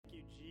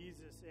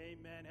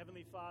Amen.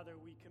 Heavenly Father,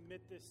 we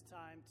commit this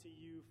time to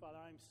you. Father,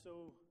 I'm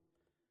so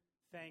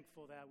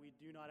thankful that we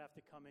do not have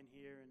to come in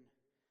here and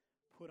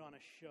put on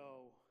a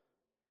show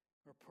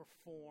or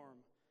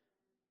perform.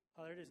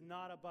 Father, it is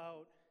not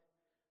about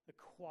the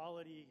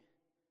quality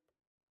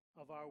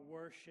of our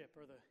worship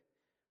or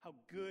how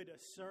good a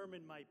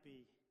sermon might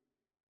be.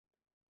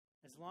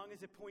 As long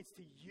as it points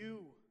to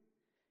you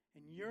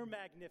and your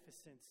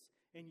magnificence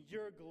and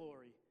your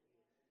glory.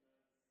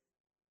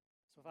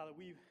 So, Father,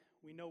 we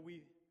know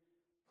we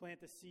plant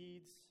the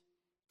seeds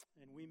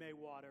and we may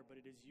water, but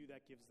it is you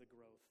that gives the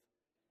growth.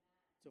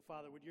 So,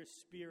 Father, would your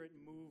Spirit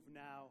move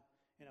now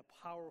in a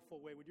powerful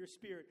way? Would your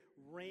Spirit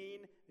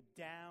rain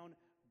down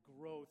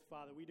growth,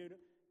 Father? We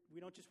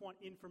don't just want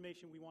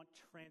information, we want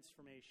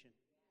transformation.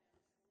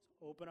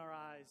 So open our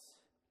eyes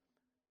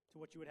to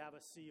what you would have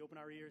us see. Open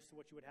our ears to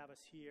what you would have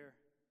us hear.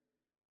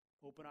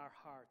 Open our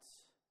hearts.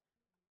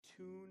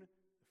 Tune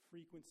the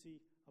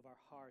frequency of our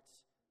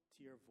hearts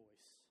to your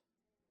voice.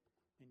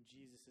 In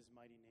Jesus'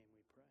 mighty name we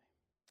pray.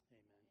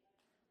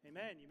 Amen.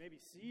 Amen. You may be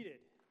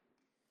seated.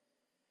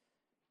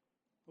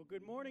 Well,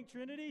 good morning,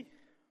 Trinity.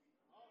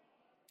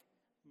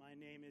 My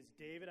name is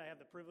David. I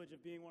have the privilege of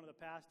being one of the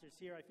pastors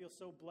here. I feel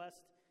so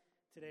blessed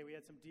today. We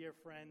had some dear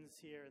friends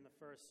here in the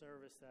first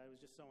service that it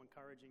was just so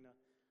encouraging to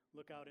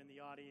look out in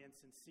the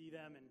audience and see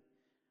them, and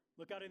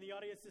look out in the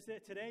audience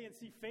today and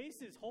see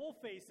faces, whole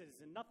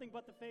faces, and nothing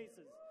but the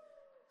faces.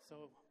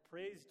 So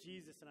praise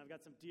Jesus. And I've got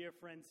some dear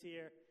friends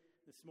here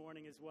this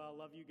morning as well.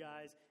 Love you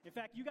guys. In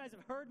fact, you guys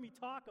have heard me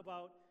talk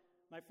about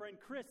my friend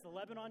Chris, the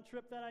Lebanon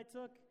trip that I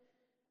took.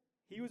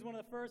 He was one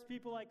of the first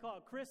people I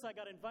called. Chris, I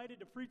got invited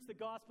to preach the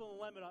gospel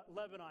in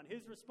Lebanon.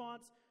 His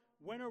response,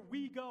 when are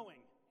we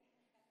going?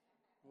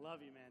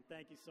 Love you, man.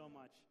 Thank you so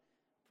much.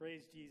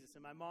 Praise Jesus.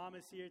 And my mom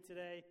is here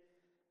today.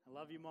 I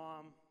love you,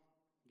 Mom.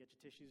 Get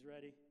your tissues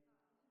ready.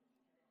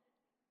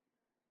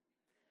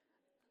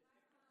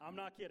 I'm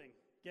not kidding.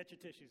 Get your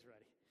tissues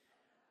ready.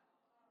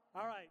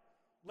 All right.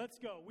 Let's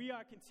go. We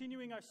are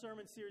continuing our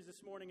sermon series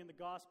this morning in the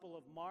Gospel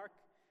of Mark,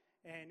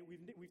 and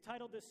we've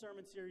titled this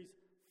sermon series,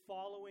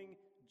 Following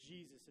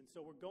Jesus. And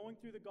so we're going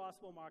through the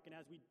Gospel of Mark, and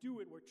as we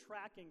do it, we're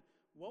tracking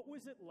what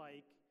was it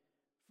like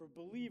for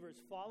believers,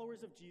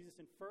 followers of Jesus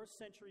in first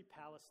century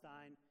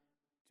Palestine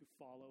to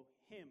follow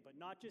him. But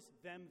not just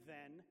them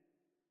then,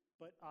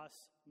 but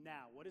us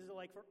now. What is it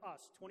like for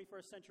us,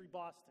 21st century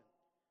Boston,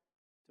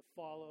 to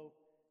follow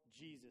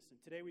Jesus? And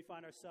today we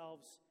find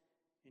ourselves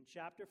in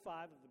chapter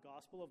 5 of the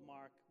Gospel of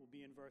Mark. Will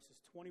be in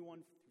verses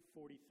 21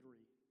 through 43.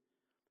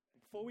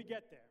 Before we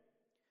get there,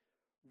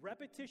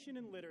 repetition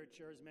in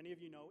literature, as many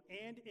of you know,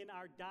 and in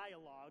our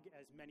dialogue,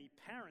 as many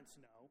parents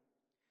know,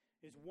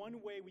 is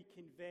one way we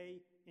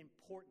convey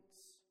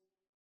importance.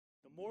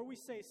 The more we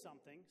say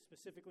something,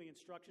 specifically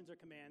instructions or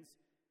commands,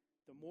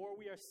 the more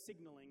we are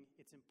signaling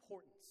its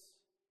importance.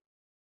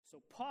 So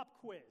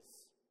pop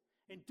quiz.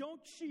 And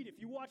don't cheat. If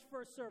you watch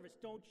first service,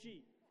 don't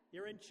cheat.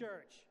 You're in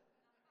church.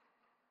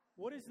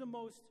 What is the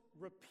most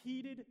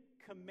repeated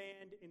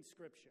command in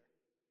Scripture?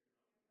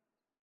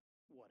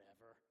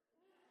 Whatever.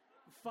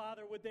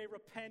 Father, would they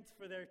repent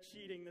for their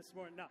cheating this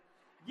morning? No.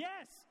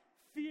 Yes,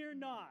 fear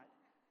not.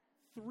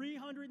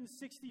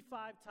 365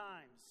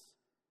 times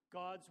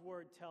God's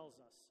word tells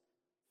us,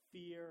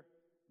 fear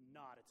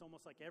not. It's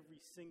almost like every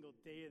single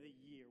day of the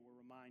year we're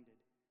reminded,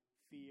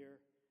 fear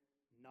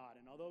not.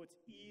 And although it's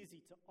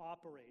easy to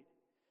operate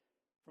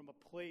from a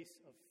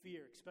place of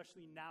fear,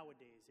 especially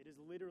nowadays, it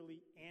is literally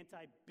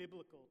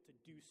anti-biblical to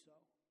do so.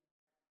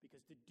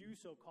 Because to do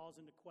so calls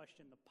into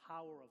question the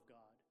power of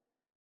God,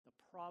 the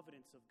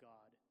providence of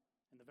God,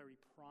 and the very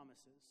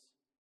promises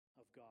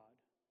of God.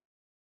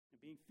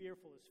 And being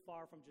fearful is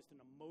far from just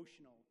an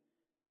emotional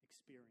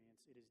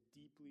experience. It is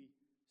deeply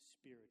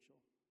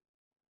spiritual.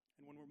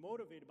 And when we're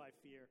motivated by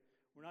fear,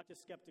 we're not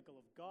just skeptical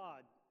of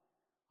God.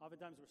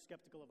 Oftentimes we're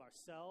skeptical of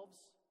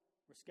ourselves.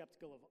 We're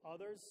skeptical of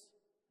others.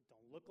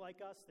 Look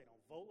like us, they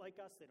don't vote like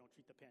us, they don't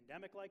treat the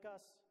pandemic like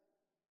us.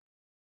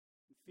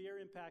 And fear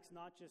impacts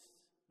not just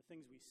the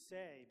things we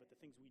say, but the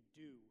things we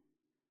do,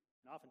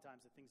 and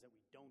oftentimes the things that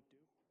we don't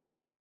do.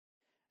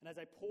 And as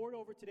I pored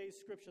over today's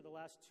scripture the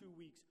last 2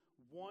 weeks,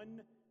 one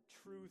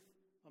truth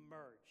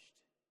emerged.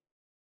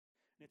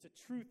 And it's a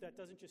truth that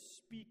doesn't just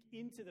speak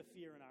into the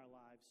fear in our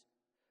lives,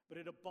 but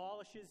it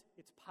abolishes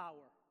its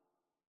power.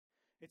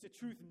 It's a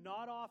truth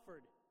not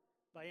offered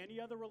by any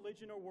other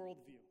religion or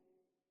worldview.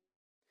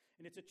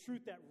 And it's a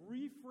truth that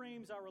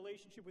reframes our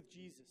relationship with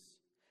Jesus,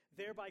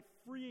 thereby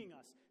freeing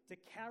us to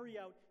carry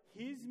out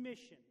his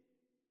mission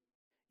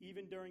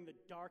even during the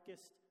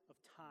darkest of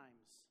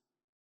times.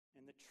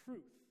 And the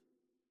truth,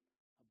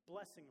 a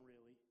blessing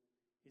really,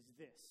 is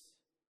this: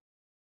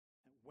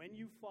 that when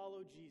you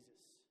follow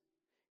Jesus,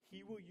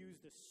 he will use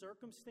the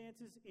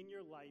circumstances in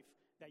your life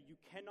that you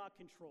cannot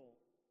control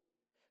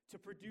to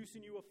produce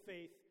in you a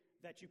faith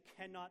that you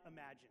cannot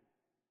imagine.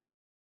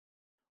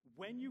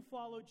 When you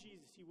follow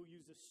Jesus, he will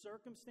use the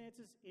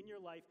circumstances in your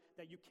life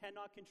that you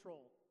cannot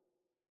control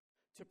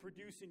to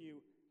produce in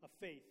you a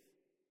faith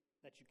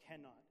that you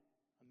cannot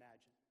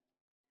imagine.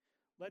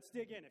 let's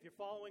dig in. If you're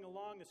following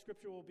along, the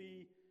scripture will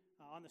be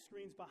on the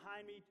screens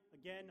behind me.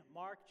 Again,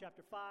 Mark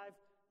chapter 5.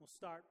 We'll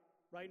start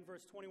right in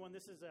verse 21.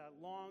 This is a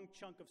long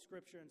chunk of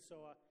scripture, and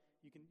so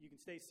you can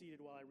stay seated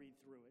while I read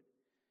through it.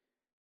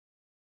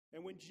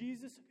 And when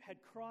Jesus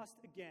had crossed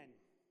again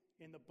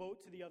in the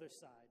boat to the other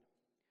side,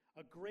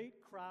 a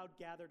great crowd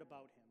gathered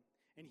about him,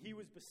 and he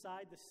was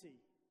beside the sea.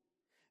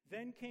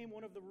 Then came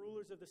one of the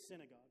rulers of the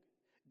synagogue,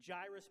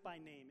 Jairus by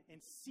name,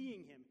 and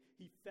seeing him,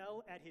 he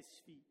fell at his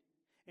feet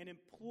and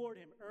implored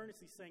him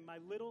earnestly, saying, "My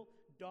little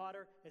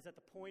daughter is at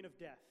the point of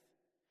death.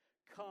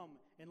 Come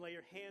and lay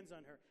your hands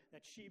on her,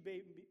 that she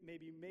may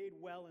be made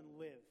well and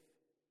live."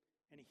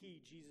 And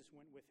he, Jesus,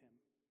 went with him.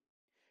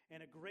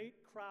 And a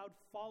great crowd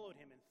followed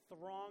him and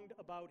thronged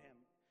about him.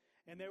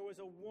 And there was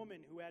a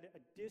woman who had a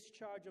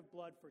discharge of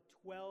blood for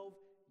 12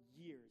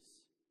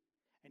 years,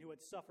 and who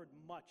had suffered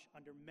much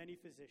under many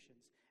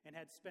physicians, and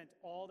had spent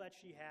all that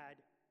she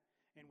had,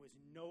 and was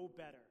no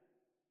better,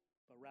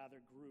 but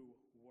rather grew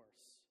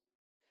worse.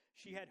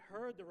 She had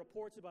heard the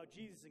reports about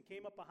Jesus, and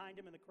came up behind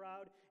him in the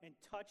crowd,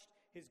 and touched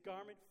his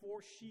garment,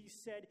 for she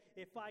said,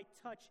 "If I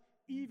touch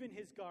even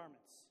his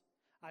garments,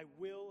 I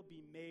will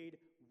be made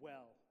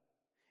well."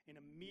 And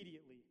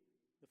immediately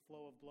the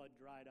flow of blood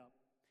dried up,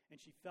 and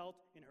she felt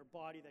in her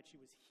body that she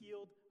was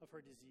healed of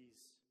her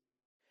disease.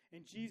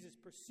 And Jesus,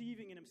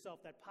 perceiving in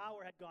himself that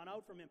power had gone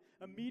out from him,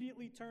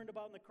 immediately turned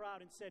about in the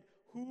crowd and said,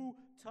 "Who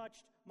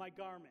touched my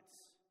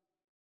garments?"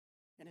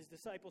 And his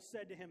disciples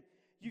said to him,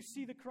 "You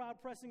see the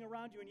crowd pressing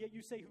around you, and yet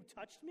you say, 'Who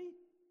touched me?'"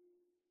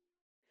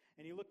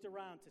 And he looked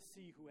around to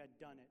see who had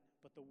done it.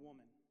 But the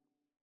woman,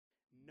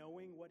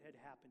 knowing what had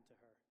happened to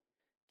her,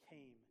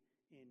 came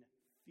in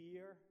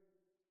fear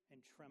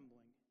and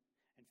trembling,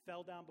 and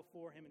fell down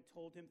before him and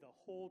told him the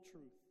whole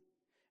truth.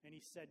 And he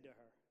said to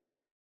her,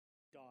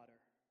 "Daughter,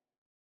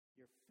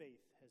 your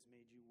faith has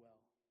made you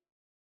well.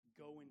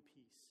 Go in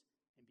peace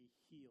and be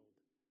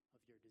healed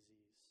of your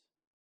disease."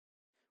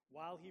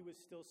 While he was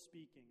still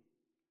speaking,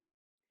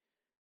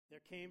 there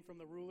came from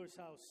the ruler's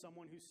house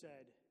someone who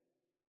said,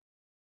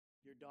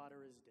 "Your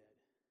daughter is dead.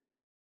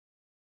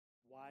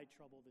 Why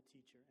trouble the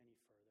teacher any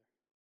further?"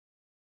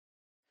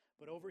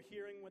 But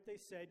overhearing what they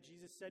said,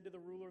 Jesus said to the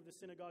ruler of the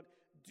synagogue,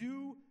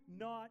 "Do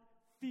not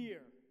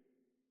fear,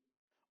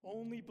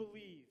 only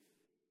believe."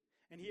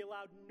 And he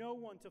allowed no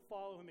one to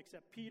follow him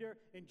except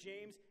Peter and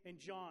James and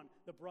John,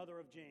 the brother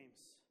of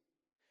James.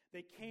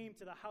 They came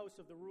to the house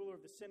of the ruler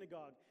of the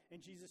synagogue,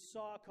 and Jesus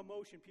saw a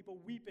commotion, people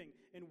weeping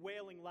and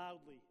wailing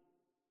loudly.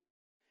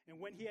 And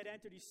when he had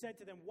entered, he said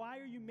to them, "Why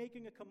are you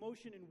making a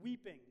commotion and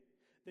weeping?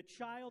 The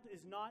child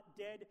is not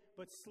dead,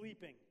 but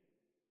sleeping."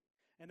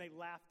 And they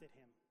laughed at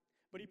him.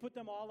 But he put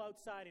them all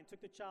outside and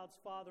took the child's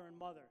father and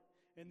mother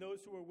and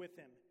those who were with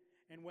him,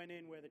 and went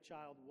in where the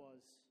child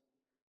was.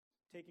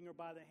 Taking her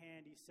by the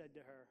hand, he said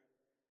to her,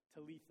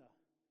 "Talitha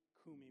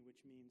cumi,"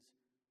 which means,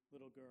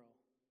 "Little girl,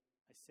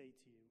 I say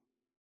to you,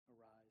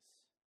 arise."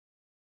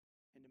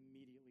 And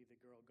immediately the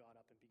girl got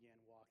up and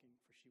began walking,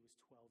 for she was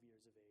 12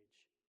 years of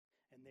age.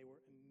 And they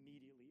were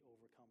immediately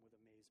overcome with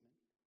amazement.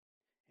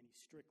 And he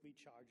strictly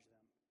charged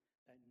them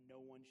that no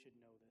one should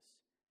know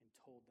this, and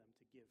told them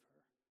to give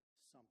her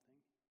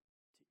something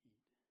to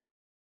eat.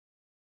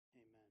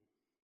 Amen.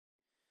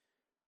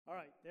 All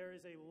right, there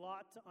is a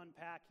lot to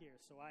unpack here,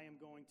 so I am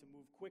going to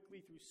move quickly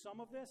through some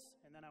of this,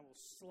 and then I will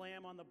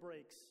slam on the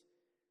brakes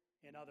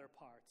in other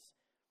parts.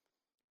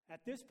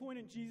 At this point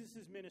in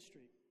Jesus'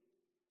 ministry,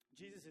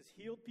 Jesus has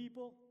healed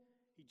people.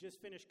 He just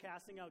finished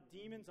casting out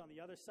demons on the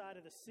other side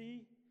of the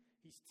sea.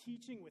 He's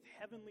teaching with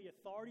heavenly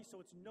authority, so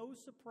it's no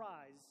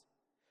surprise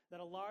that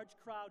a large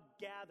crowd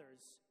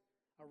gathers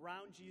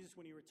around Jesus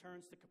when he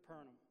returns to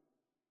Capernaum.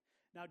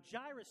 Now,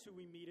 Jairus, who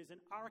we meet, is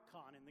an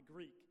archon in the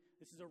Greek.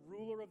 This is a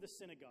ruler of the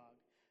synagogue.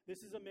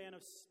 This is a man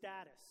of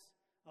status,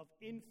 of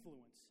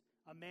influence,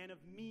 a man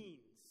of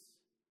means.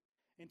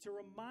 And to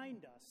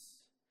remind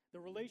us the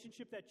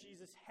relationship that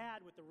Jesus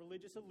had with the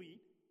religious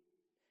elite,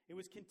 it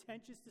was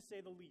contentious to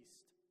say the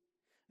least.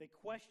 They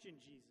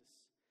questioned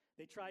Jesus.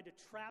 They tried to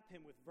trap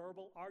him with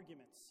verbal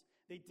arguments.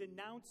 They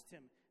denounced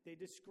him. They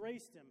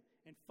disgraced him.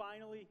 And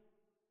finally,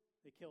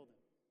 they killed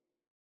him.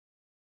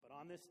 But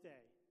on this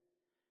day,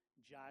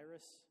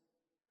 Jairus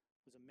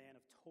was a man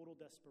of total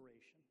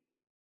desperation,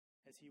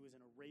 as he was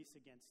in a race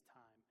against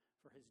time,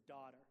 for his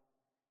daughter,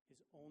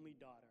 his only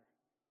daughter,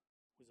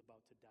 was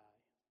about to die.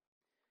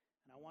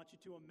 And I want you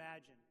to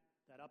imagine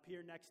that up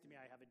here next to me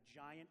I have a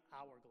giant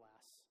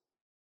hourglass,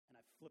 and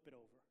I flip it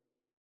over.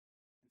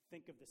 And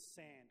think of the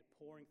sand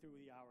pouring through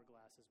the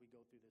hourglass as we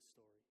go through this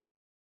story.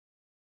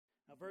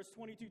 Now, verse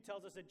 22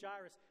 tells us that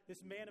Jairus,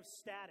 this man of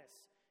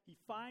status, he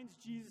finds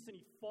Jesus and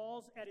he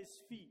falls at his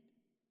feet.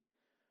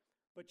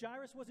 But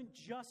Jairus wasn't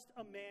just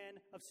a man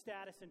of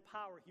status and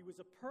power. He was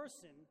a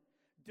person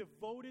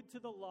devoted to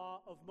the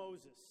law of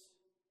Moses,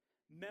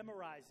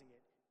 memorizing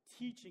it,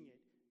 teaching it,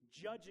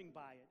 judging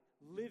by it,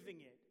 living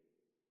it.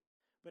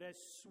 But as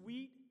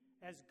sweet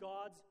as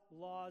God's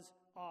laws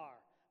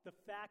are, the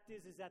fact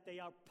is that they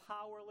are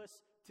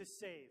powerless to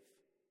save.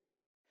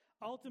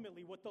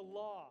 Ultimately, what the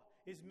law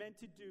is meant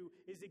to do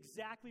is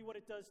exactly what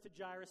it does to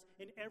Jairus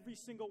and every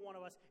single one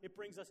of us. It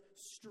brings us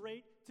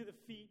straight to the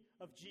feet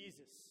of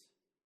Jesus.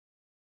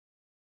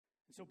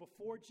 And so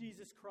before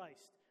Jesus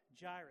Christ,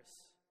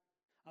 Jairus,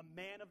 a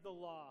man of the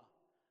law,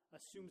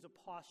 assumes a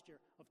posture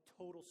of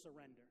total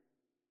surrender.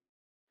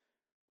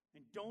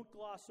 And don't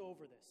gloss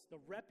over this. The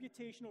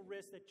reputational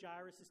risk that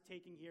Jairus is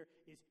taking here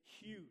is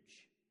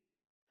huge.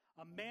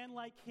 A man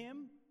like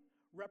him,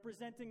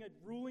 representing a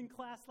ruling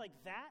class like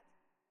that,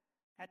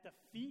 at the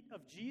feet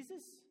of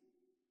Jesus?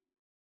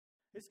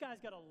 This guy's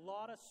got a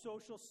lot of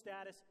social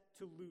status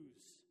to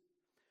lose.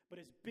 But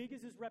as big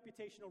as his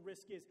reputational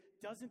risk is,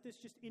 doesn't this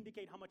just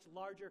indicate how much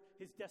larger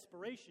his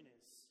desperation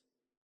is?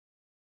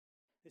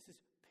 This is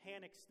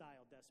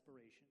panic-style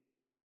desperation.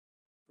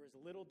 For his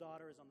little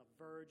daughter is on the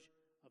verge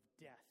of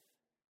death.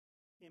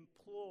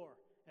 Implore,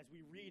 as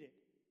we read it,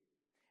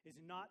 is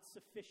not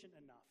sufficient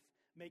enough.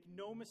 Make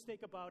no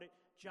mistake about it,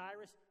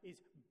 Jairus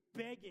is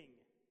begging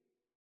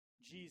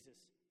Jesus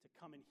to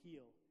come and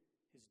heal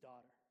his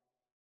daughter.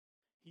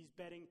 He's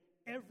betting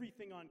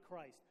everything on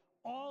Christ.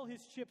 All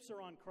his chips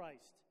are on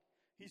Christ.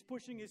 He's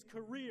pushing his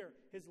career,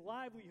 his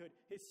livelihood,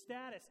 his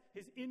status,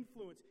 his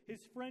influence,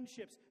 his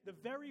friendships, the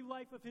very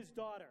life of his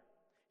daughter.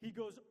 He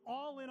goes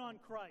all in on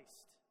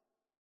Christ.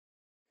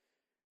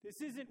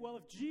 This isn't, well,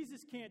 if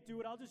Jesus can't do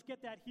it, I'll just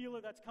get that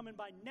healer that's coming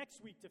by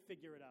next week to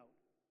figure it out.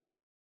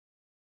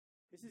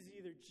 This is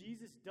either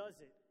Jesus does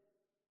it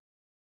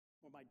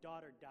or my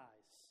daughter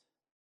dies.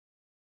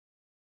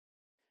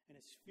 And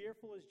as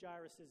fearful as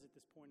Jairus is at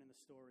this point in the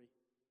story,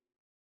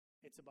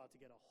 it's about to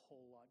get a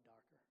whole lot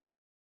darker.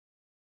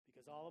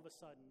 Because all of a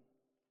sudden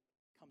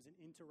comes an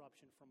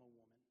interruption from a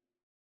woman.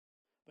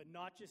 But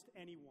not just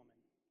any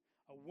woman.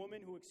 A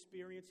woman who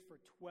experienced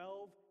for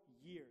 12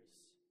 years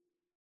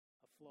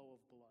a flow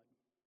of blood.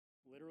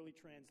 Literally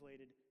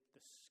translated,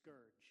 the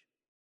scourge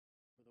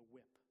or the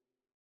whip.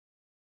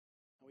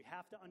 Now we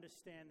have to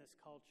understand this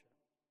culture.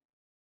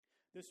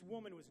 This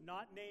woman was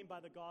not named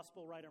by the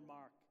gospel writer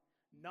Mark,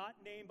 not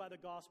named by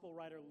the gospel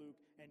writer Luke,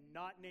 and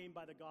not named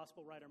by the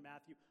gospel writer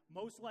Matthew,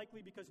 most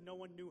likely because no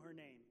one knew her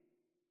name.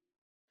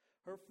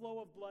 Her flow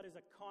of blood is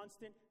a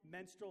constant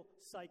menstrual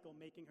cycle,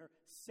 making her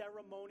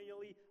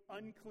ceremonially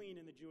unclean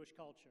in the Jewish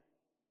culture.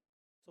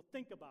 So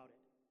think about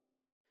it.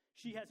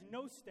 She has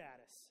no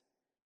status.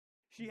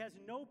 She has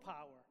no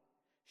power.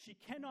 She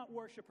cannot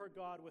worship her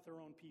God with her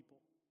own people.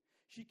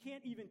 She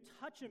can't even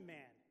touch a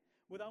man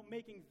without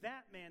making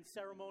that man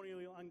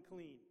ceremonially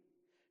unclean.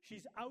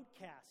 She's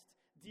outcast,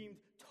 deemed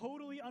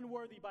totally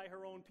unworthy by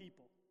her own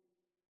people.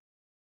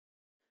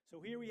 So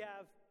here we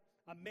have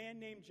a man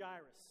named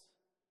Jairus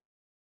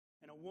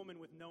and a woman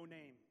with no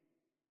name.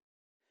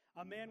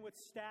 A man with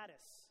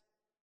status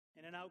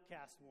and an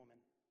outcast woman.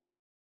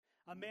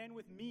 A man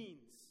with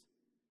means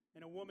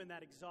and a woman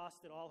that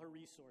exhausted all her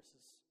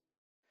resources.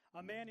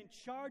 A man in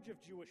charge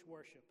of Jewish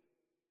worship.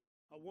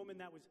 A woman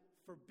that was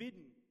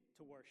forbidden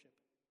to worship.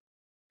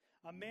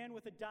 A man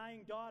with a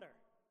dying daughter.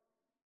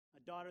 A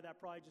daughter that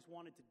probably just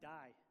wanted to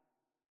die.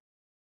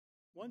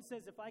 One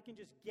says, if I can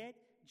just get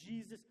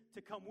Jesus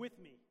to come with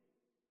me.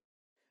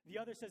 The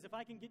other says, if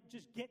I can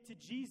just get to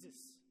Jesus.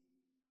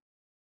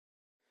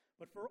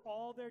 But for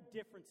all their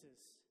differences,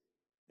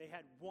 they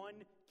had one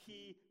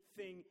key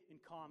thing in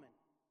common.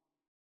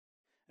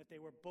 That they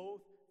were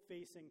both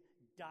facing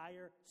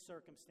dire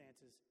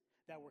circumstances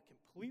that were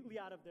completely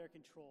out of their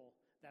control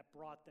that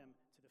brought them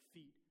to the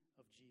feet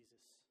of Jesus.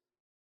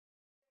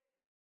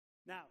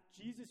 Now,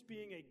 Jesus,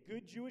 being a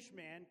good Jewish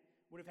man,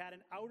 would have had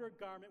an outer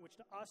garment which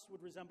to us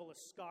would resemble a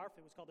scarf.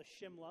 It was called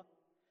a shimla.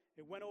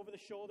 It went over the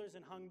shoulders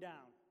and hung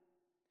down.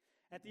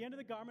 At the end of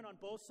the garment on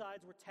both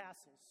sides were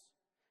tassels.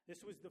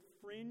 This was the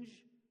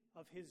fringe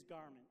of his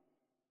garment.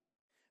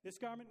 This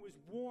garment was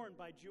worn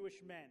by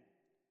Jewish men.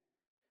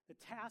 The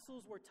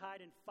tassels were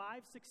tied in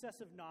 5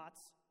 successive knots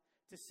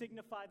to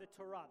signify the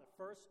Torah, the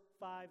first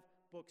 5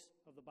 books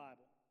of the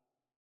Bible.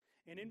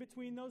 And in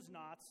between those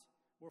knots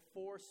were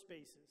 4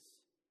 spaces,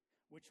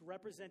 which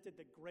represented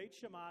the great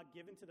Shema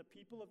given to the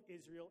people of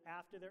Israel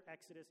after their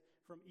exodus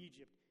from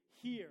Egypt.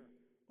 Hear,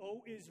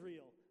 O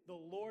Israel, the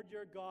Lord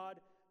your God,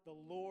 the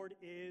Lord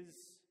is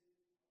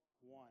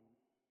one.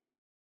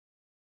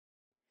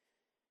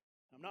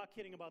 I'm not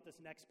kidding about this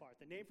next part.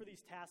 The name for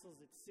these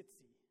tassels is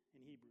tzitzi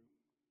in Hebrew.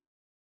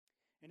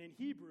 And in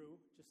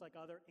Hebrew, just like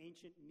other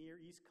ancient Near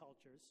East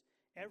cultures,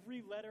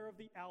 every letter of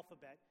the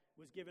alphabet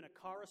was given a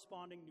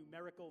corresponding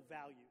numerical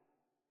value.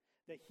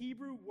 The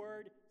Hebrew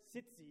word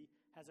tzitzi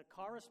has a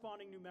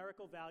corresponding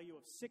numerical value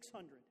of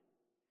 600.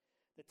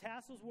 The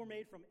tassels were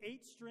made from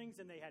 8 strings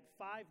and they had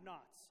 5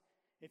 knots.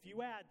 If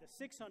you add the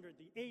 600,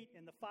 the 8,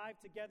 and the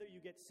 5 together,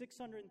 you get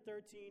 613,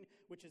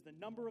 which is the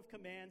number of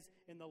commands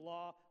in the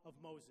law of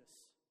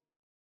Moses.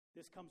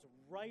 This comes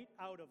right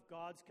out of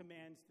God's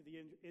commands to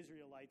the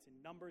Israelites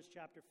in Numbers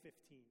chapter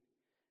 15.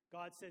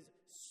 God says,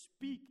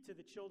 speak to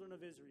the children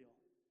of Israel.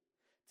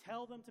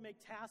 Tell them to make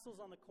tassels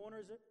on the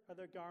corners of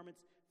their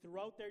garments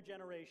throughout their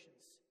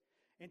generations,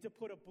 and to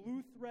put a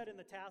blue thread in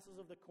the tassels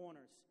of the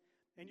corners.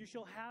 And you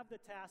shall have the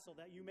tassel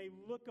that you may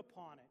look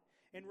upon it,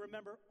 and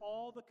remember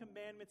all the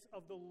commandments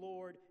of the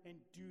Lord and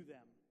do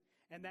them,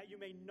 and that you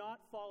may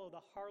not follow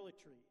the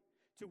harlotry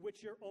to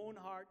which your own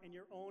heart and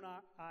your own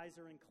eyes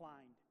are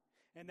inclined,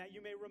 and that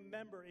you may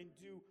remember and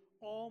do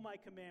all my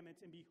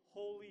commandments and be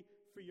holy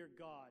for your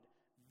God.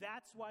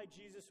 That's why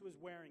Jesus was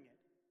wearing it.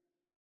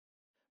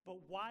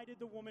 But why did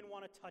the woman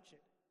want to touch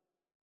it?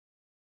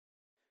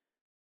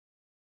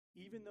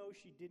 Even though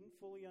she didn't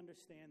fully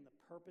understand the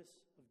purpose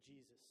of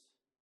Jesus,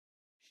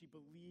 she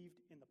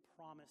believed in the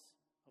promise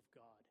of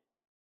God.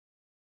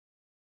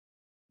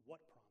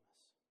 What promise?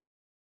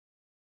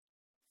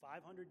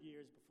 500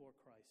 years before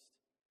Christ,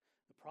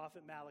 the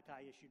prophet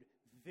Malachi issued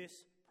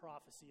this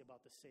prophecy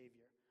about the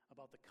Savior,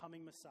 about the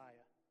coming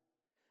Messiah.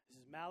 This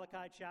is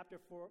Malachi chapter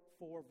 4,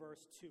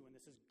 verse 2, and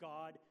this is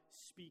God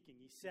speaking.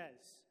 He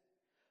says,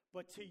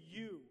 "But to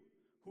you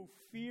who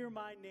fear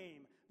my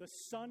name, the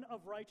Son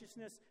of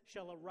Righteousness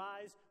shall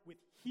arise with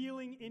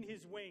healing in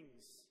his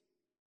wings."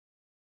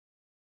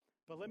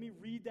 But let me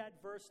read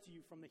that verse to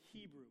you from the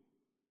Hebrew,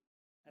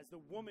 as the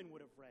woman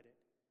would have read it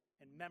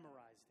and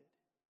memorized it.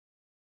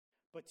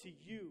 "But to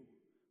you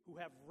who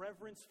have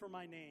reverence for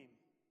my name,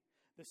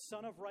 the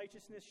Son of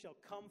Righteousness shall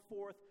come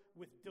forth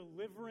with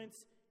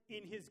deliverance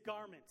in his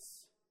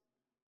garments.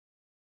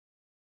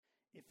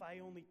 If I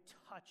only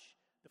touch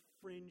the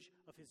fringe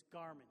of his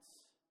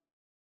garments,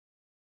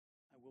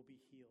 I will be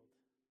healed."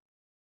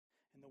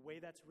 And the way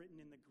that's written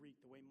in the Greek,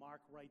 the way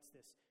Mark writes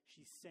this,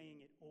 she's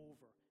saying it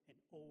over and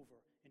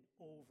over and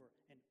over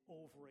and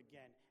over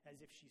again,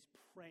 as if she's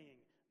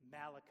praying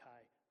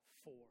Malachi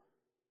 4.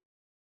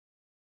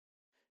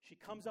 She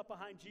comes up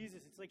behind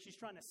Jesus. It's like she's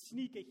trying to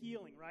sneak a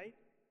healing, right?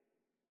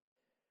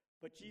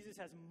 But Jesus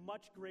has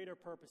much greater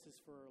purposes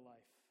for her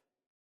life.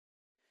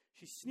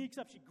 She sneaks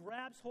up, she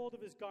grabs hold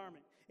of his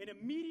garment, and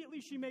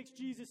immediately she makes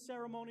Jesus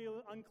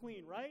ceremonially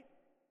unclean, right?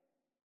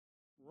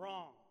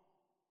 Wrong.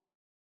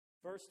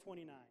 Verse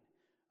 29,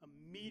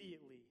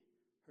 immediately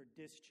her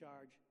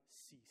discharge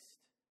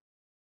ceased.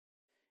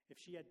 If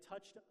she had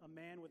touched a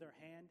man with her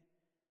hand,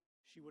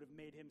 she would have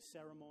made him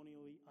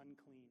ceremonially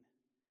unclean.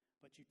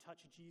 But you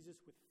touch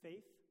Jesus with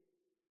faith,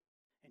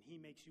 and he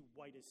makes you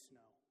white as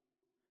snow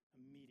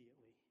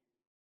immediately.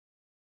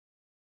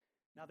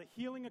 Now the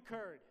healing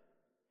occurred.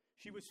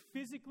 She was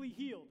physically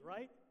healed,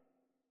 right?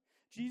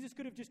 Jesus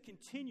could have just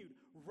continued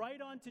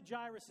right on to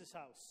Jairus'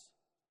 house.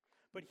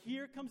 But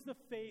here comes the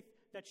faith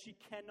that she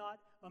cannot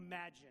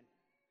imagine.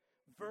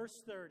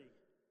 Verse 30,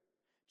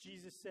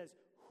 Jesus says,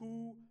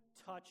 "Who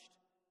touched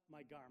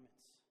my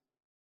garments?"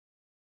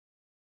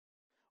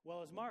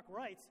 Well, as Mark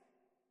writes,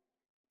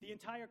 the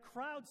entire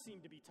crowd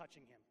seemed to be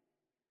touching him,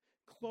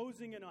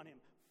 closing in on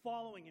him,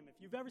 following him.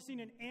 If you've ever seen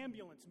an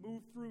ambulance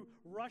move through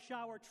rush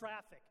hour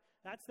traffic,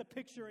 that's the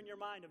picture in your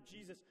mind of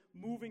Jesus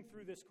moving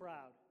through this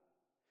crowd.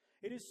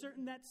 It is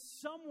certain that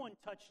someone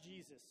touched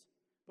Jesus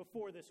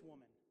before this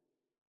woman.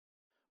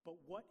 But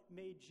what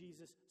made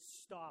Jesus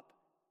stop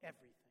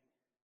everything?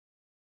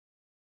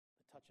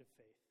 The touch of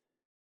faith.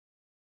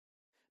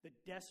 The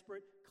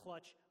desperate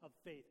clutch of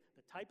faith.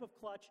 The type of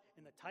clutch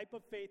and the type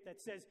of faith that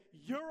says,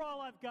 "You're all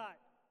I've got.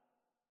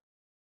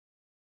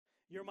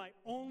 You're my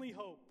only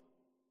hope."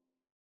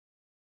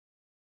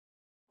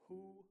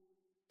 Who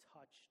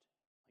touched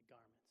my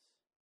garments?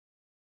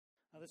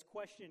 Now, this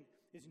question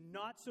is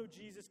not so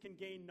Jesus can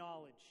gain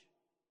knowledge.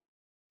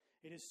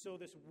 It is so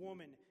this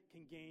woman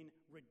can gain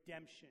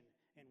redemption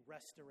and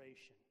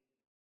restoration.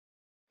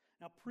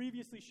 Now,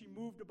 previously, she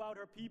moved about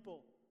her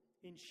people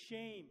in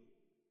shame.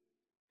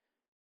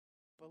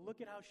 But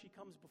look at how she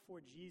comes before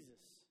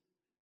Jesus.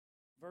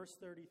 Verse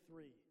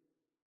 33,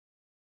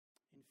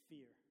 in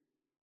fear.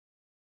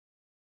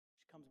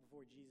 She comes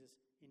before Jesus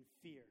in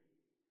fear.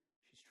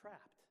 She's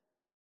trapped.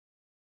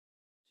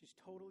 She's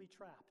totally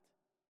trapped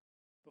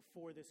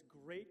before this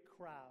great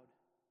crowd.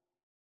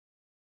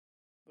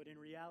 But in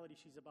reality,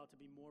 she's about to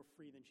be more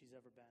free than she's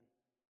ever been.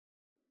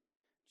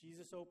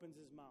 Jesus opens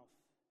his mouth.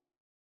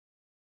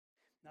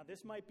 Now,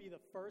 this might be the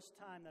first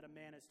time that a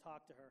man has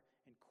talked to her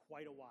in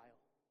quite a while.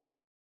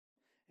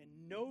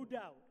 And no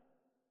doubt,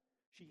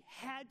 she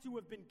had to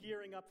have been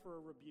gearing up for a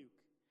rebuke,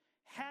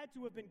 had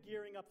to have been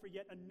gearing up for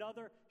yet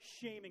another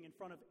shaming in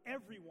front of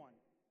everyone.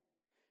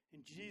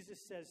 And Jesus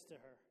says to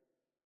her,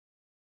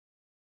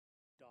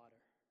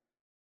 "Daughter."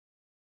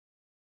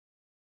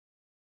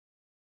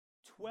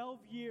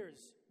 12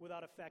 years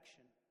without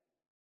affection.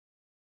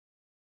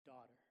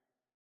 Daughter.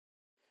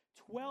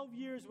 12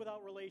 years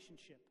without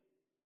relationship.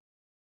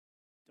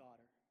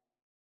 Daughter.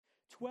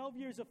 12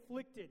 years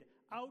afflicted,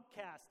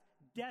 outcast,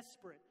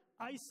 desperate,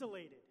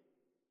 isolated.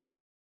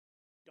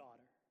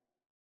 Daughter.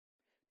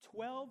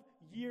 12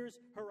 years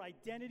her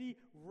identity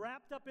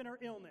wrapped up in her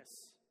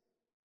illness.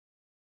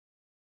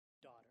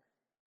 Daughter.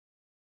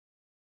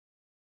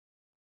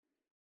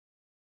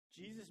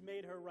 Jesus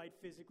made her right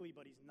physically,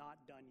 but he's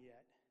not done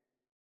yet.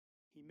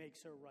 He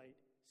makes her right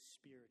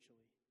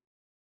spiritually.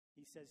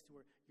 He says to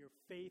her, "Your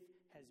faith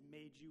has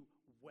made you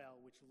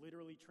well," which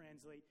literally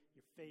translates,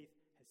 "Your faith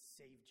has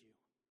saved you."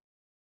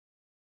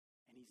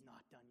 And he's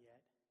not done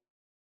yet,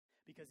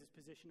 because his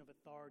position of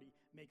authority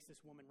makes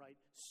this woman right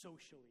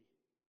socially.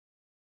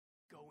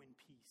 Go in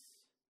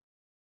peace.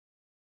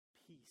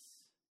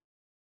 Peace.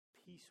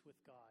 Peace with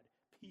God.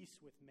 Peace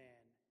with man.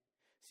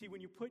 See,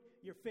 when you put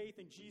your faith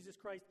in Jesus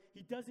Christ,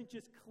 he doesn't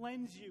just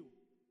cleanse you.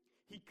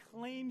 He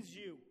claims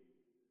you.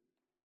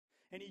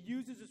 And he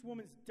uses this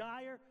woman's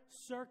dire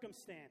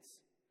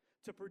circumstance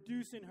to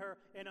produce in her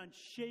an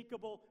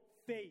unshakable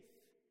faith.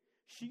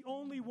 She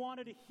only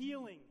wanted a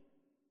healing.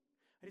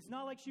 And it's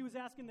not like she was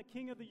asking the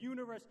King of the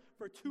universe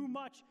for too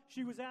much.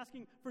 She was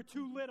asking for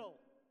too little.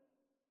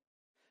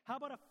 How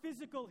about a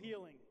physical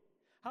healing?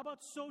 How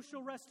about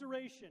social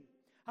restoration?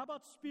 How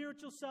about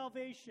spiritual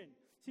salvation?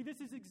 See,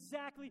 this is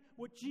exactly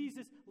what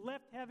Jesus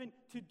left heaven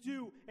to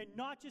do, and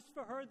not just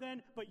for her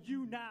then, but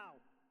you now.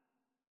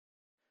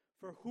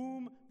 For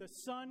whom the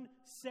Son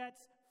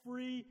sets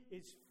free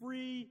is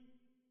free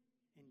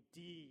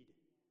indeed.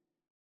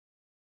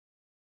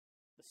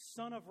 The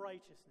Son of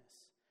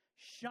righteousness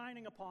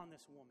shining upon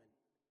this woman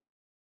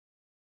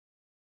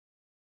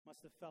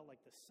must have felt like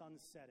the sun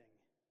setting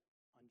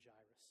on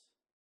Jairus.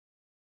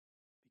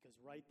 Because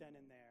right then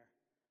and there,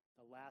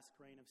 the last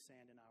grain of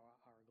sand in our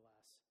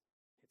hourglass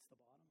hits the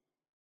bottom.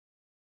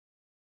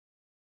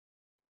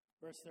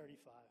 Verse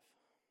 35.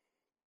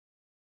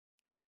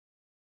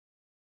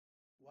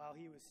 While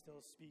he was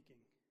still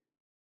speaking,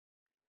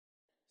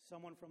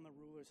 someone from the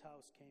ruler's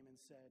house came and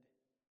said,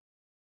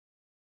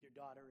 "Your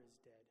daughter is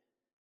dead.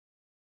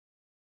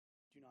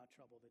 Do not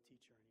trouble the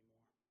teacher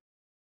anymore."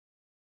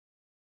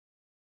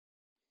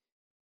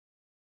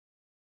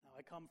 Now,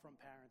 I come from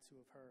parents who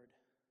have heard,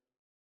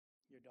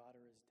 "Your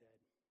daughter is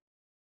dead."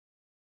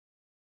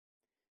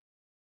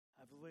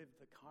 I've lived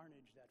the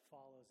carnage that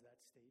follows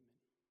that statement.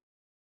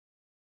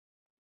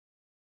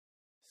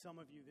 Some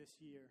of you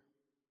this year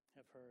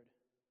have heard,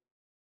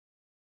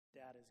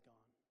 "Dad is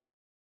gone.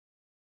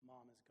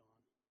 Mom is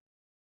gone.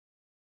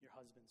 Your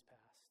husband's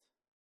passed."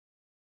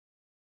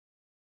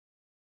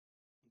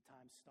 And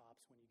time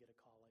stops when you get a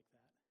call like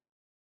that.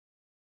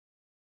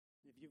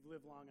 If you've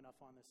lived long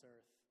enough on this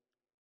earth,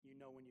 you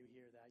know when you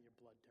hear that, your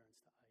blood turns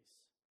to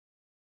ice.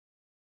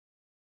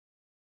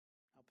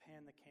 Now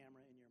pan the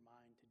camera in your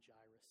mind to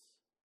Jairus.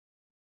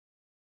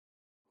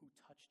 Who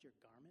touched your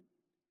garment?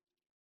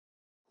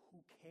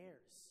 Who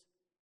cares?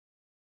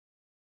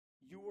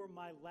 You were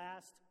my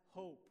last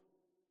hope.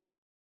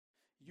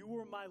 You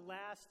were my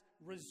last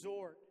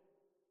resort.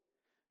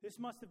 This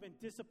must have been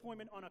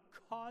disappointment on a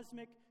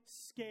cosmic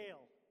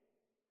scale.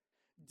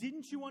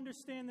 Didn't you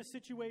understand the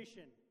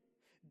situation?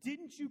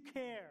 Didn't you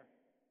care?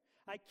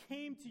 I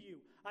came to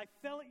you. I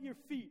fell at your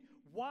feet.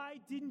 Why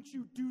didn't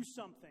you do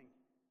something?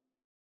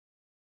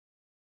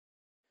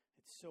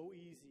 It's so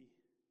easy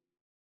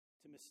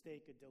to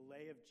mistake a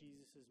delay of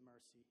Jesus'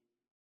 mercy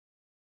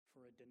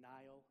for a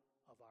denial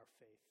of our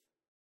faith.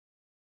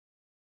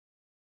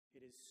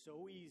 It is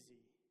so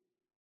easy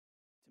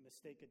to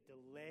mistake a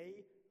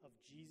delay of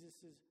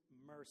Jesus'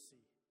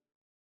 mercy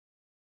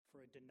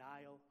for a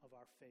denial of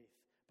our faith.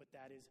 But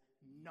that is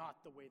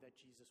not the way that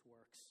Jesus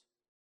works.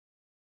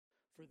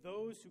 For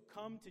those who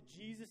come to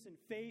Jesus in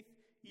faith,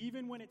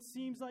 even when it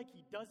seems like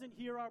he doesn't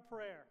hear our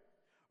prayer,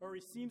 or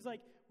it seems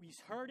like he's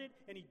heard it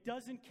and he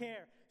doesn't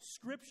care,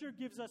 Scripture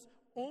gives us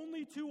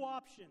only two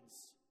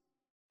options.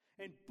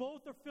 And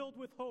both are filled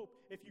with hope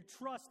if you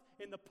trust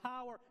in the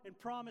power and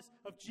promise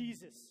of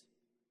Jesus.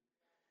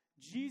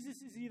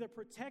 Jesus is either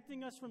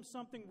protecting us from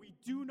something we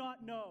do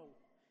not know,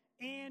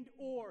 and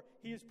or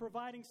he is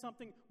providing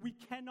something we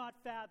cannot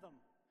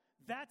fathom.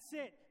 That's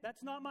it.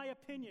 That's not my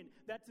opinion.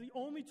 That's the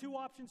only two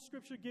options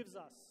Scripture gives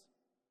us.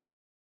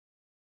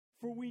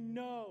 For we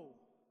know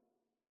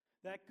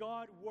that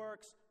God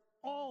works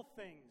all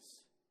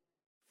things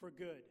for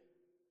good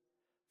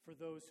for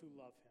those who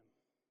love him.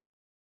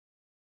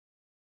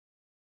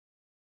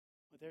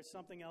 But there's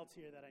something else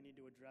here that I need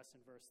to address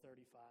in verse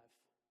 35.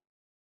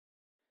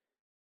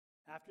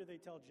 After they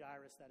tell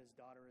Jairus that his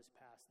daughter is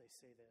passed, they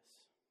say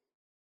this: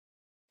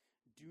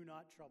 "Do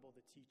not trouble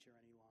the teacher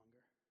any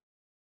longer."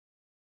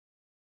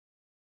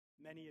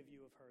 Many of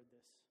you have heard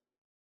this.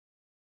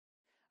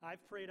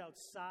 I've prayed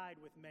outside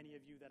with many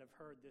of you that have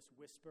heard this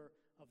whisper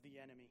of the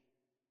enemy.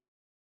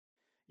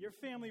 Your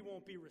family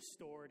won't be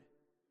restored.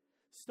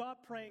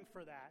 Stop praying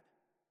for that.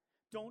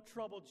 Don't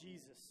trouble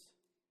Jesus.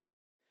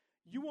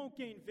 You won't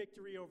gain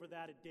victory over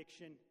that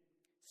addiction.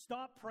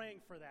 Stop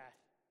praying for that.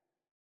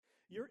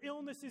 Your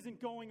illness isn't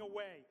going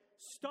away.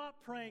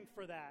 Stop praying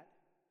for that.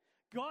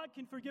 God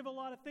can forgive a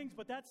lot of things,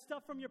 but that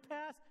stuff from your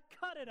past,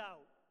 cut it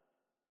out.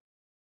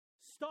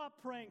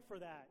 Stop praying for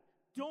that.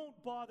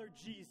 Don't bother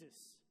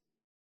Jesus.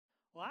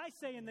 Well, I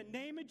say in the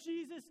name of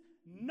Jesus,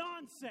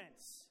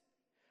 nonsense.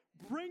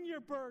 Bring your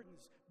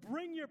burdens,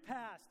 bring your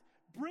past,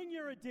 bring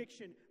your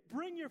addiction,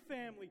 bring your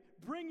family,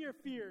 bring your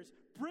fears,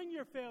 bring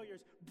your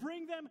failures,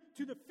 bring them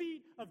to the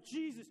feet of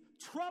Jesus.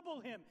 Trouble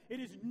him. It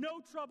is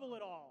no trouble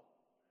at all.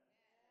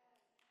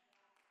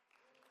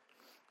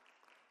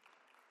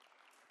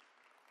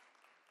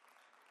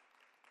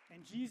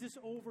 And Jesus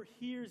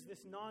overhears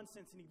this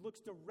nonsense and he looks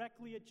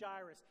directly at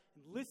Jairus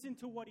and listen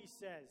to what he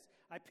says.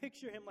 I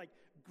picture him like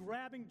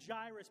grabbing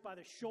Jairus by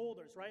the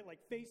shoulders, right?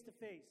 Like face to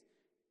face.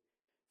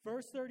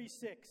 Verse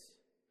 36,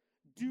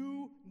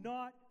 Do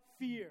not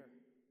fear.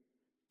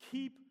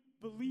 Keep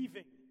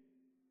believing.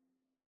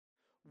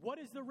 What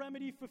is the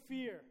remedy for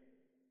fear?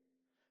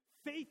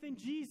 Faith in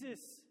Jesus.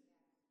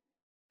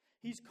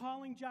 He's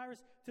calling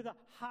Jairus to the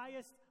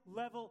highest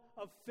level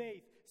of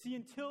faith. See,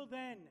 until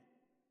then,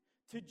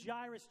 to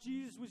Jairus,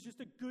 Jesus was just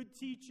a good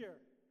teacher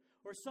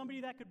or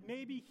somebody that could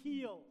maybe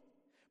heal.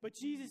 But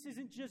Jesus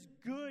isn't just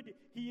good,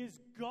 he is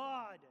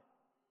God.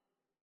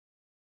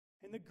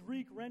 And the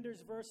Greek renders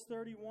verse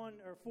 31,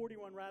 or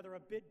 41 rather, a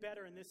bit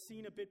better, and this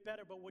scene a bit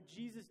better. But what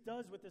Jesus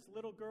does with this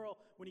little girl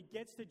when he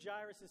gets to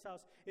Jairus'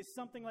 house is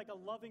something like a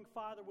loving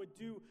father would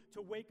do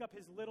to wake up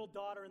his little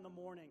daughter in the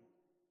morning.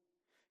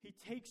 He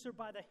takes her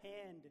by the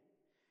hand,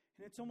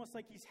 and it's almost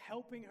like he's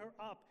helping her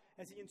up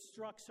as he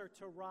instructs her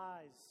to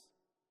rise.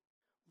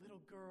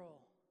 Little girl,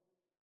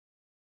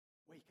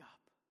 wake up.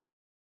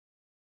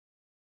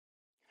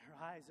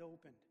 Her eyes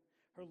opened,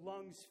 her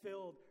lungs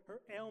filled, her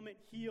ailment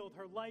healed,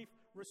 her life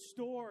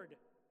restored.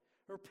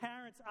 Her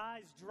parents'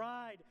 eyes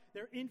dried,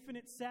 their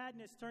infinite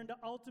sadness turned to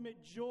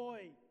ultimate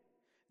joy.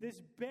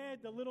 This bed,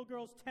 the little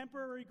girl's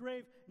temporary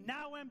grave,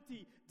 now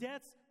empty,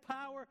 death's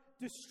power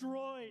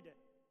destroyed.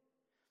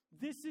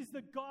 This is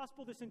the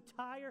gospel. This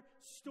entire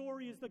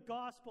story is the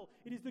gospel.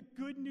 It is the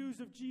good news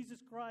of Jesus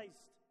Christ.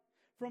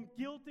 From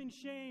guilt and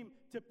shame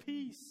to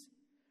peace,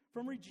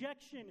 from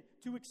rejection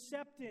to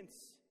acceptance,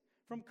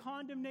 from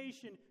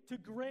condemnation to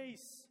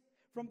grace,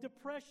 from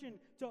depression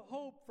to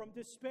hope, from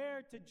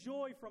despair to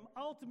joy, from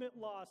ultimate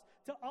loss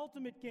to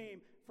ultimate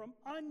gain, from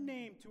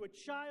unnamed to a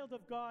child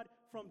of God,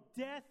 from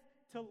death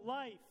to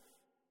life.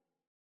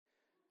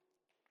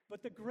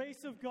 But the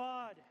grace of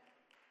God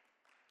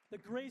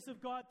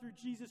through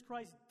Jesus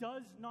Christ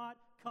does not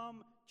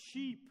come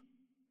cheap.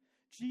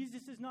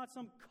 Jesus is not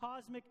some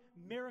cosmic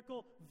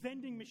miracle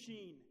vending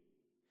machine.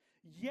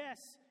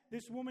 Yes,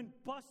 this woman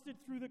busted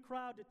through the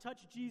crowd to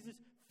touch Jesus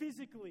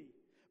physically,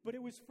 but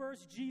it was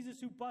first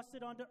Jesus who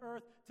busted onto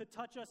earth to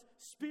touch us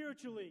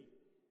spiritually.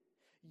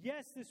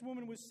 Yes, this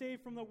woman was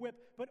saved from the whip,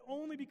 but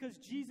only because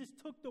Jesus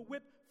took the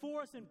whip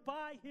for us, and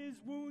by his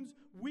wounds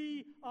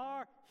we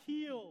are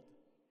healed.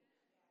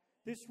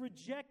 This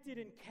rejected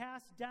and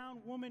cast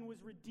down woman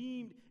was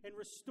redeemed and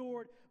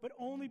restored, but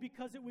only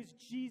because it was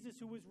Jesus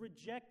who was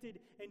rejected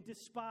and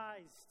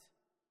despised.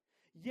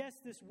 Yes,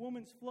 this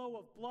woman's flow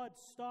of blood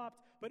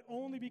stopped, but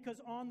only because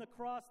on the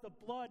cross the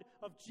blood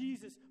of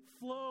Jesus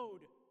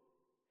flowed.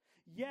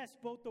 Yes,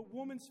 both the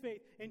woman's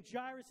faith and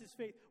Jairus'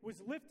 faith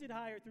was lifted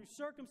higher through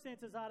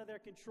circumstances out of their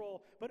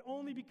control, but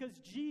only because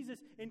Jesus,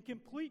 in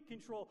complete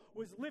control,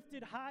 was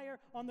lifted higher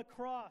on the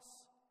cross.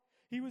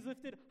 He was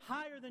lifted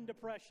higher than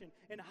depression,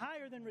 and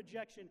higher than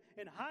rejection,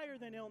 and higher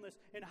than illness,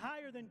 and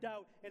higher than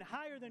doubt, and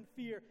higher than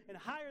fear, and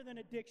higher than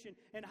addiction,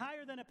 and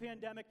higher than a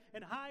pandemic,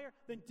 and higher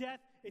than death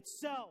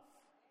itself.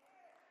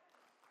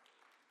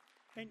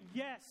 And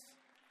yes,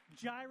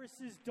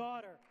 Jairus'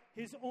 daughter,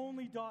 his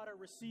only daughter,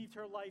 received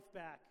her life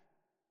back.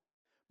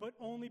 But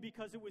only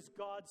because it was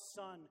God's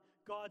son,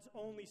 God's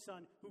only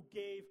son, who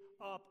gave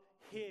up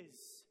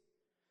his.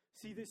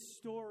 See, this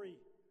story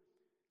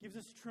gives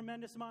us a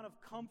tremendous amount of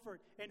comfort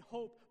and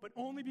hope, but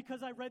only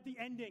because I read the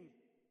ending.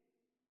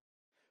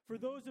 For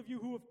those of you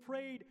who have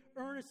prayed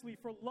earnestly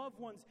for loved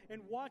ones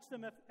and watched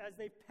them as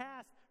they've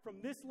passed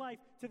from this life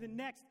to the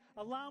next,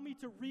 allow me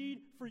to read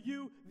for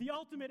you the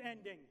ultimate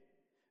ending.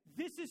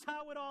 This is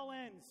how it all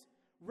ends.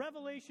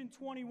 Revelation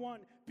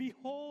 21,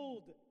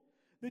 behold,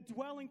 the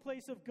dwelling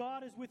place of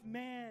God is with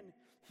man.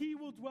 He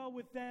will dwell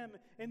with them,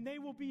 and they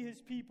will be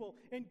his people,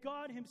 and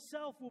God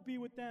himself will be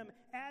with them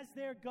as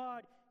their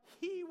God.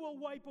 He will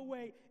wipe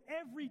away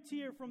every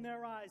tear from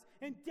their eyes,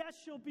 and death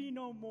shall be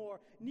no more.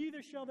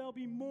 Neither shall there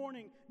be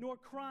mourning, nor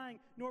crying,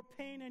 nor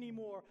pain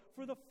anymore,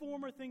 for the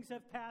former things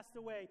have passed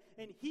away.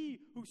 And he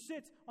who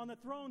sits on the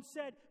throne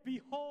said,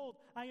 behold,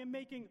 I am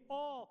making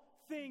all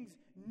things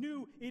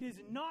new. It is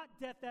not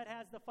death that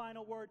has the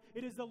final word.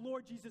 It is the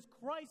Lord Jesus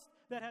Christ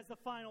that has the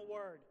final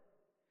word.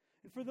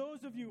 And for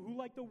those of you who,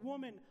 like the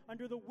woman,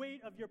 under the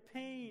weight of your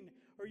pain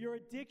or your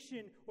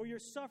addiction or your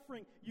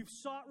suffering, you've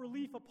sought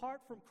relief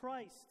apart from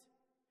Christ.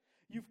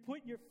 You've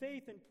put your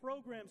faith in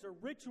programs or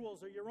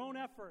rituals or your own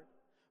effort.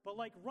 But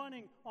like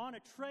running on a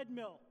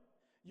treadmill,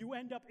 you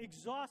end up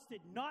exhausted,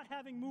 not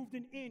having moved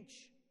an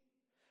inch.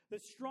 The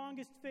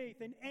strongest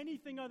faith in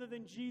anything other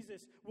than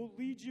Jesus will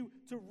lead you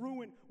to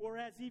ruin,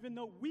 whereas even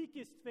the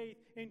weakest faith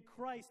in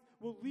Christ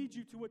will lead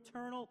you to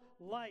eternal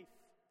life.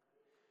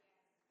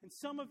 And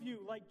some of you,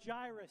 like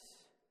Jairus,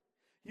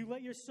 you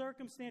let your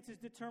circumstances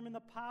determine the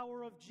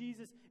power of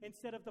Jesus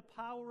instead of the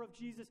power of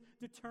Jesus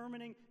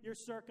determining your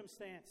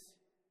circumstance.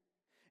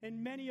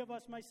 And many of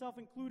us, myself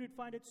included,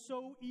 find it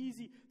so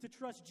easy to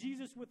trust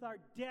Jesus with our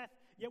death,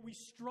 yet we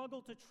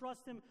struggle to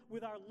trust him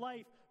with our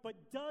life. But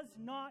does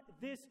not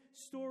this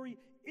story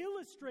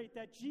illustrate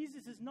that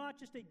Jesus is not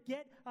just a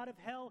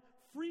get-out-of-hell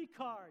free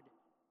card?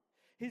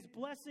 His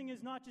blessing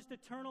is not just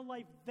eternal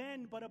life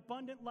then, but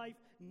abundant life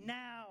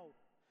now.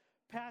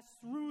 Pass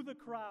through the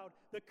crowd,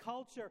 the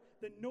culture,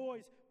 the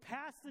noise,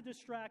 past the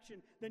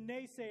distraction, the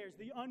naysayers,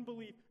 the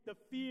unbelief, the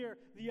fear,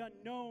 the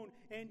unknown,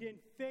 and in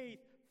faith,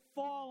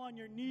 fall on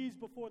your knees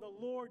before the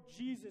Lord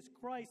Jesus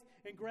Christ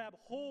and grab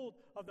hold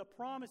of the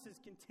promises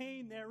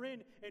contained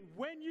therein. And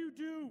when you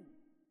do,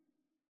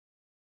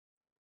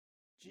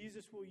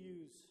 Jesus will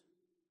use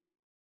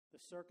the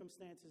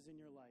circumstances in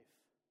your life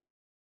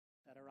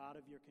that are out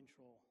of your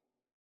control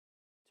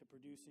to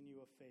produce in you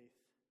a faith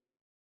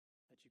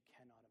that you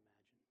cannot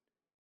imagine.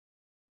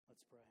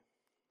 Let's pray.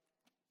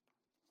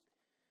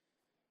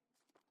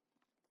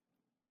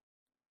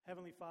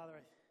 Heavenly Father,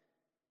 I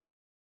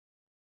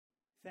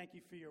thank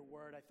you for your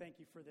word. I thank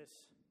you for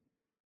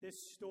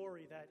this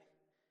story that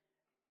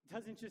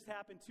doesn't just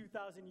happen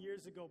 2,000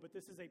 years ago, but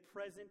this is a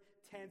present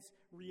tense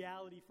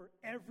reality for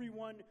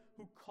everyone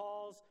who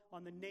calls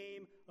on the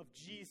name of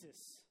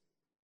Jesus.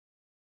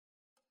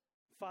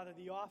 Father,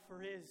 the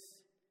offer is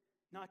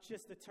not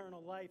just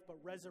eternal life, but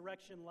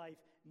resurrection life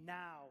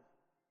now.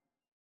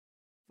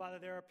 Father,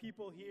 there are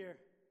people here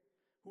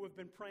who have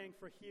been praying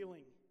for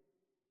healing.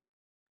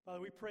 Father,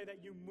 we pray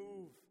that you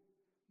move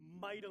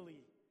mightily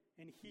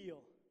and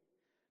heal.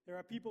 There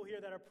are people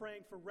here that are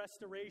praying for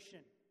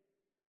restoration.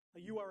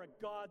 You are a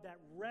God that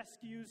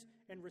rescues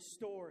and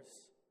restores.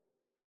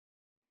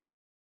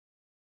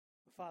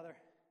 Father,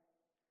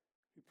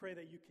 we pray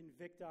that you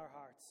convict our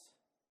hearts,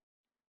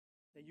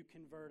 that you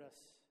convert us,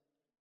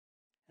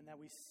 and that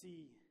we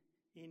see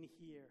in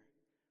here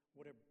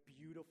what a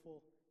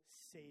beautiful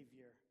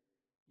Savior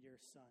your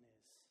Son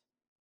is.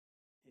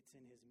 It's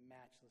in his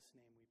matchless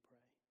name we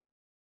pray.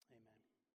 Amen.